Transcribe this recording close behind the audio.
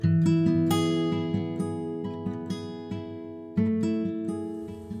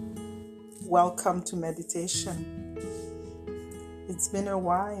Welcome to meditation. It's been a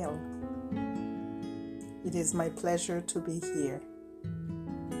while. It is my pleasure to be here.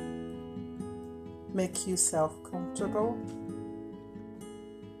 Make yourself comfortable.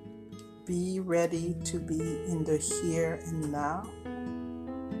 Be ready to be in the here and now.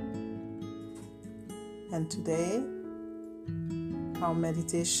 And today, our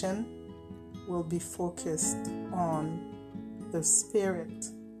meditation will be focused on the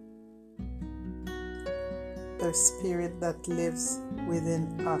Spirit that lives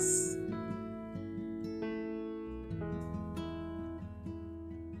within us.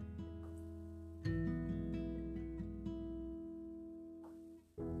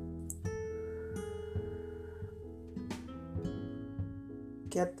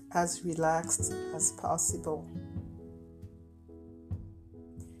 Get as relaxed as possible.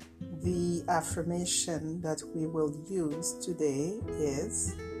 The affirmation that we will use today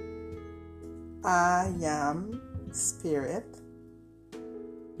is I am spirit.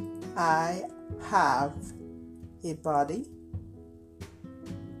 I have a body.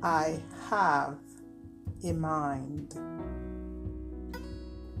 I have a mind.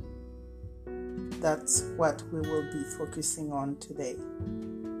 That's what we will be focusing on today.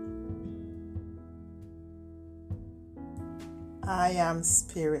 I am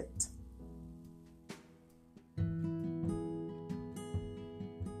spirit.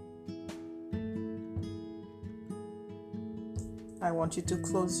 I want you to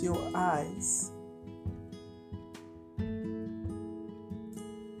close your eyes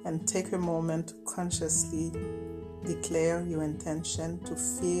and take a moment to consciously declare your intention to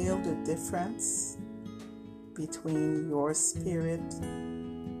feel the difference between your spirit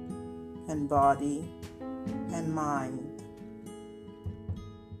and body and mind.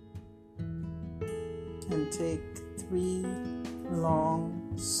 And take 3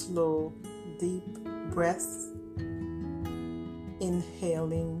 long, slow, deep breaths.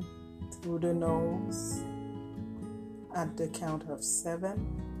 Inhaling through the nose at the count of 7.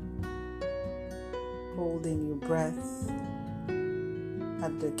 Holding your breath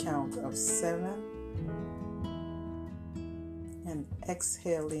at the count of 7. And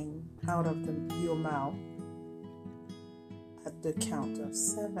exhaling out of your mouth at the count of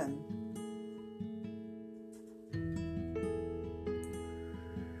 7.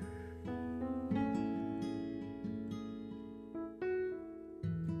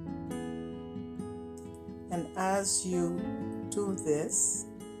 And as you do this,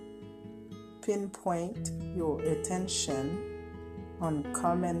 pinpoint your attention on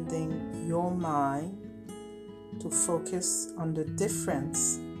commanding your mind to focus on the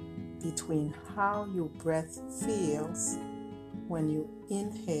difference between how your breath feels when you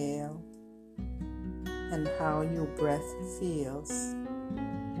inhale and how your breath feels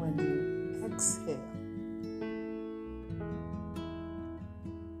when you exhale.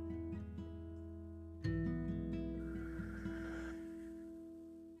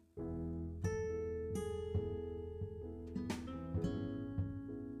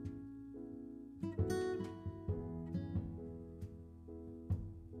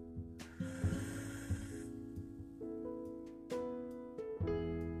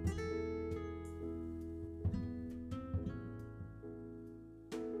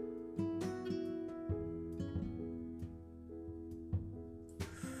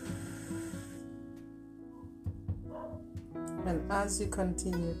 And as you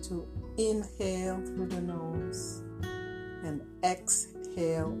continue to inhale through the nose and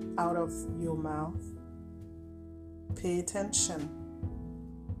exhale out of your mouth, pay attention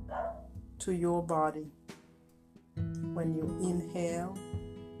to your body when you inhale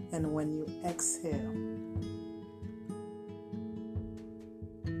and when you exhale.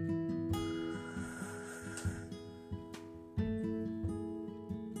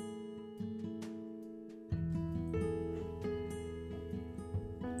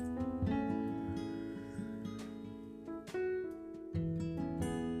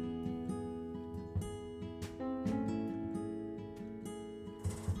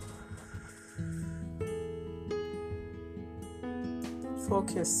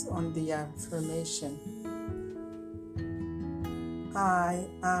 Focus on the affirmation. I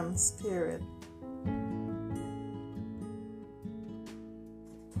am spirit.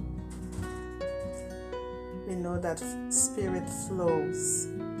 We know that spirit flows.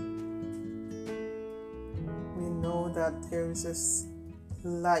 We know that there is this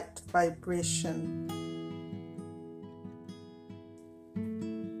light vibration.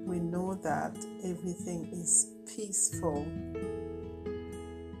 We know that everything is peaceful.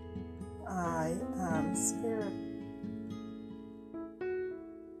 I am spirit.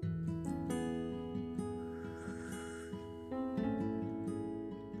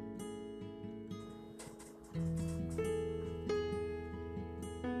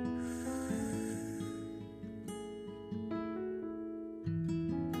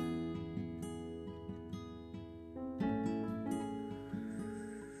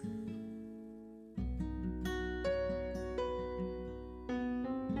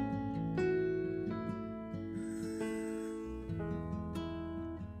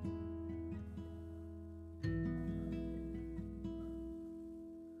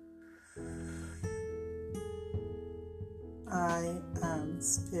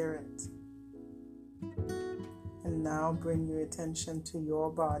 spirit. And now bring your attention to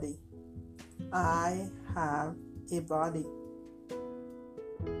your body. I have a body.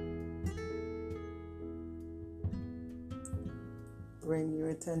 Bring your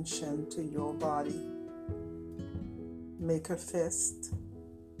attention to your body. Make a fist.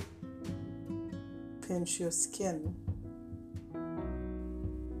 Pinch your skin.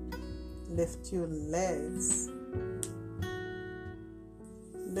 Lift your legs.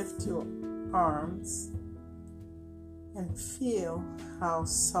 Lift your arms and feel how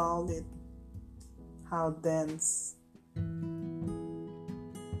solid, how dense,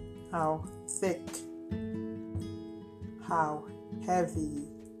 how thick, how heavy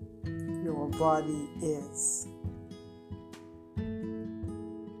your body is.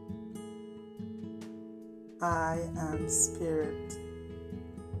 I am spirit.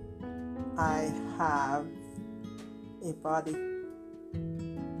 I have a body.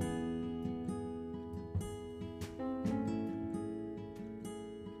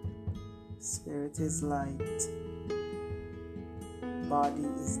 Spirit is light. Body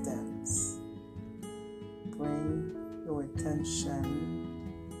is dense. Bring your attention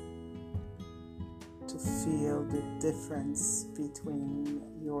to feel the difference between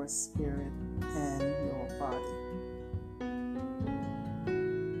your spirit and your body.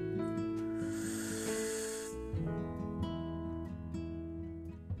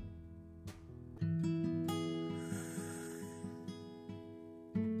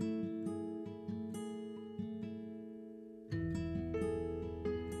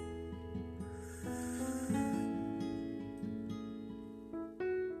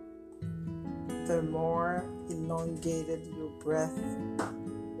 The more elongated your breath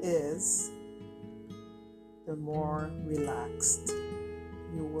is, the more relaxed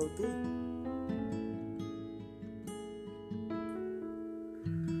you will be.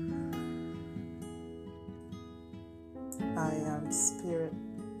 I am spirit.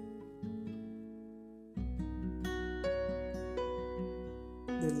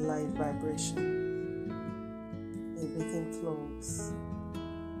 The light vibration. Everything flows.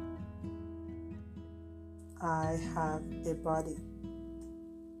 I have a body,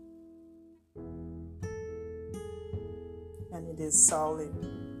 and it is solid,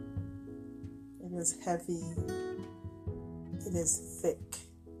 it is heavy, it is thick.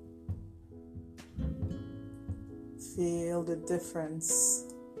 Feel the difference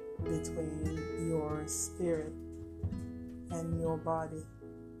between your spirit and your body.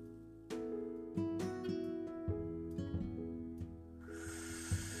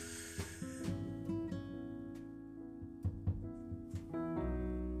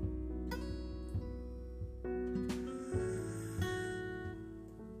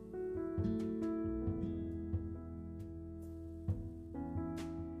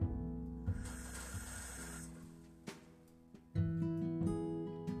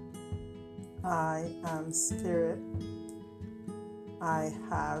 I am spirit. I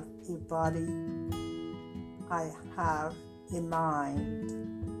have a body. I have a mind.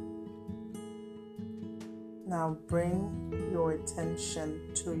 Now bring your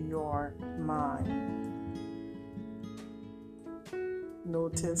attention to your mind.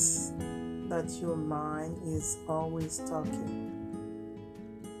 Notice that your mind is always talking.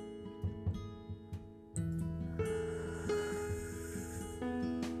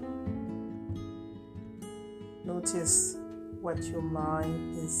 Notice what your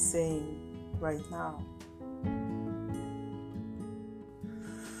mind is saying right now.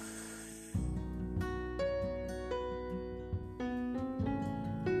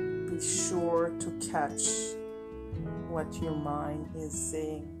 Be sure to catch what your mind is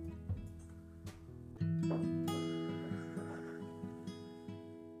saying.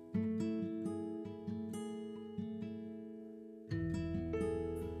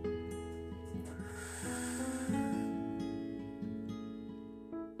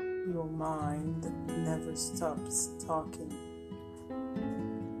 Your mind never stops talking.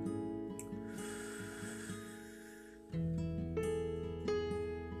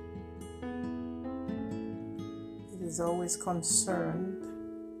 It is always concerned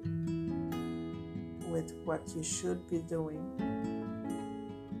with what you should be doing.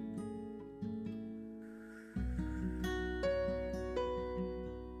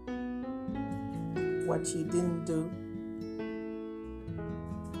 What you didn't do.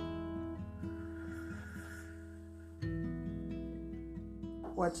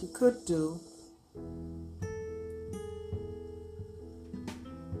 What you could do,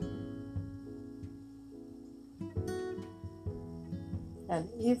 and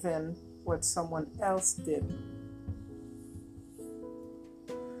even what someone else did.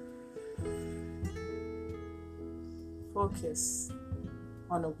 focus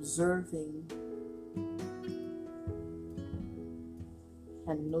on observing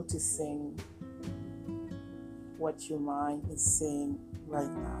and noticing what your mind is saying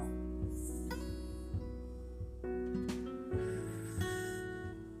right now.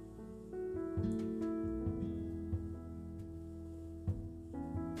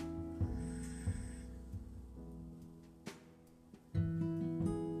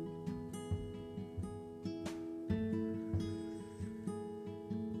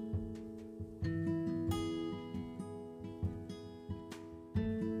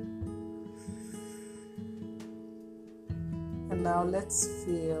 And now let's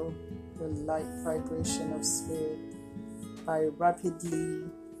feel the light vibration of spirit by rapidly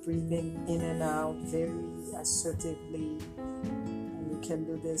breathing in and out very assertively. And you can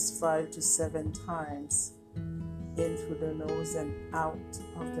do this 5 to 7 times, in through the nose and out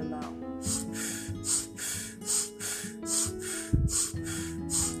of the mouth.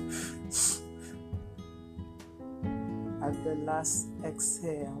 At the last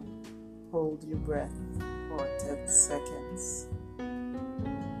exhale, hold your breath for 10 seconds.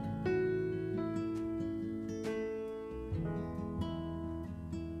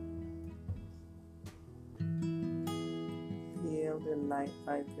 Feel the light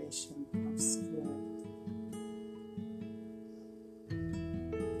vibration of spirit.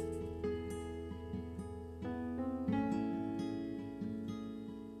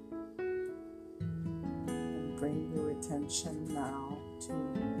 And bring your attention now to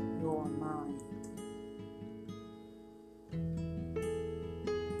your mind.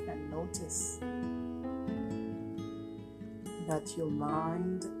 Notice that your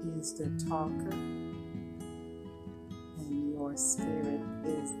mind is the talker and your spirit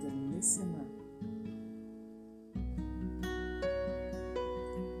is the listener.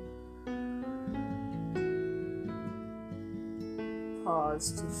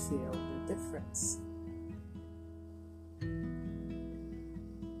 Pause to feel the difference.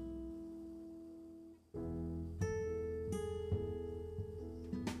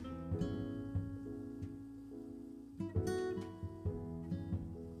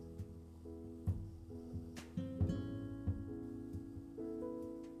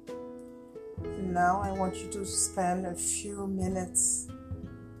 Now I want you to spend a few minutes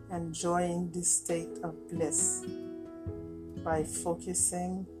enjoying this state of bliss by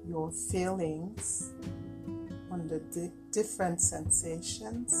focusing your feelings on the different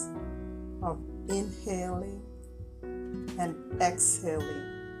sensations of inhaling and exhaling.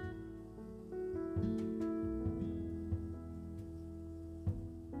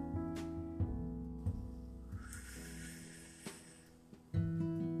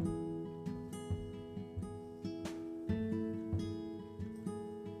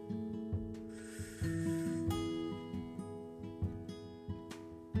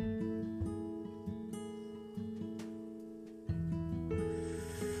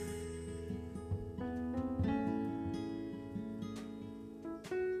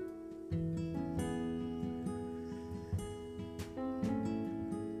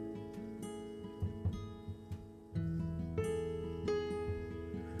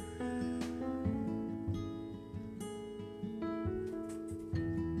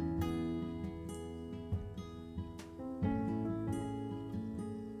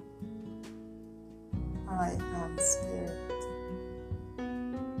 I am spirit.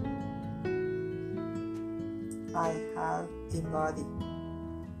 I have a body.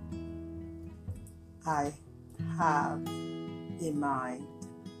 I have a mind.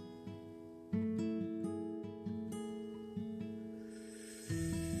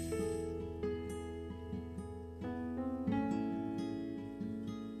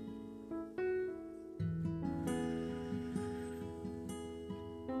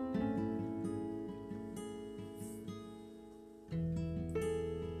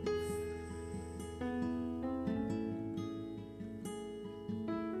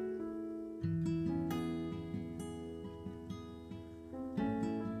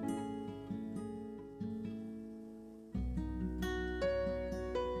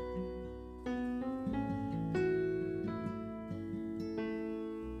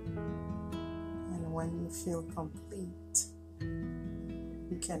 When you feel complete,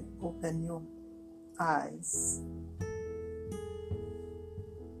 you can open your eyes.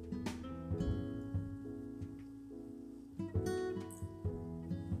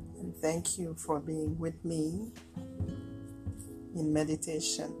 And thank you for being with me in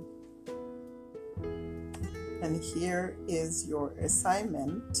meditation. And here is your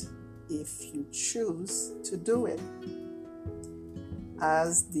assignment if you choose to do it.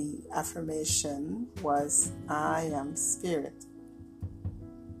 as the affirmation was, I am spirit.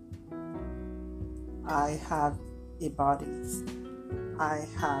 I have a body. I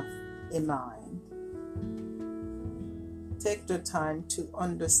have a mind. Take the time to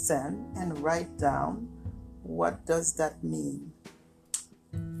understand and write down, what does that mean?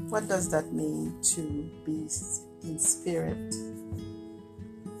 What does that mean to be in spirit?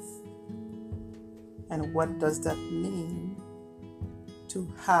 And what does that mean to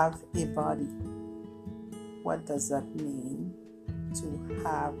have a body? What does that mean to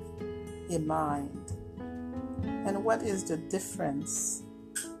have a mind? And what is the difference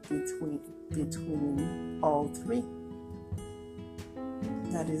between all three?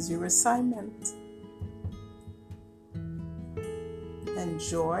 That is your assignment.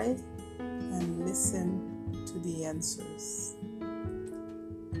 Enjoy and listen to the answers.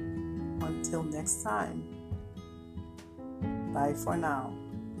 Until next time, bye for now.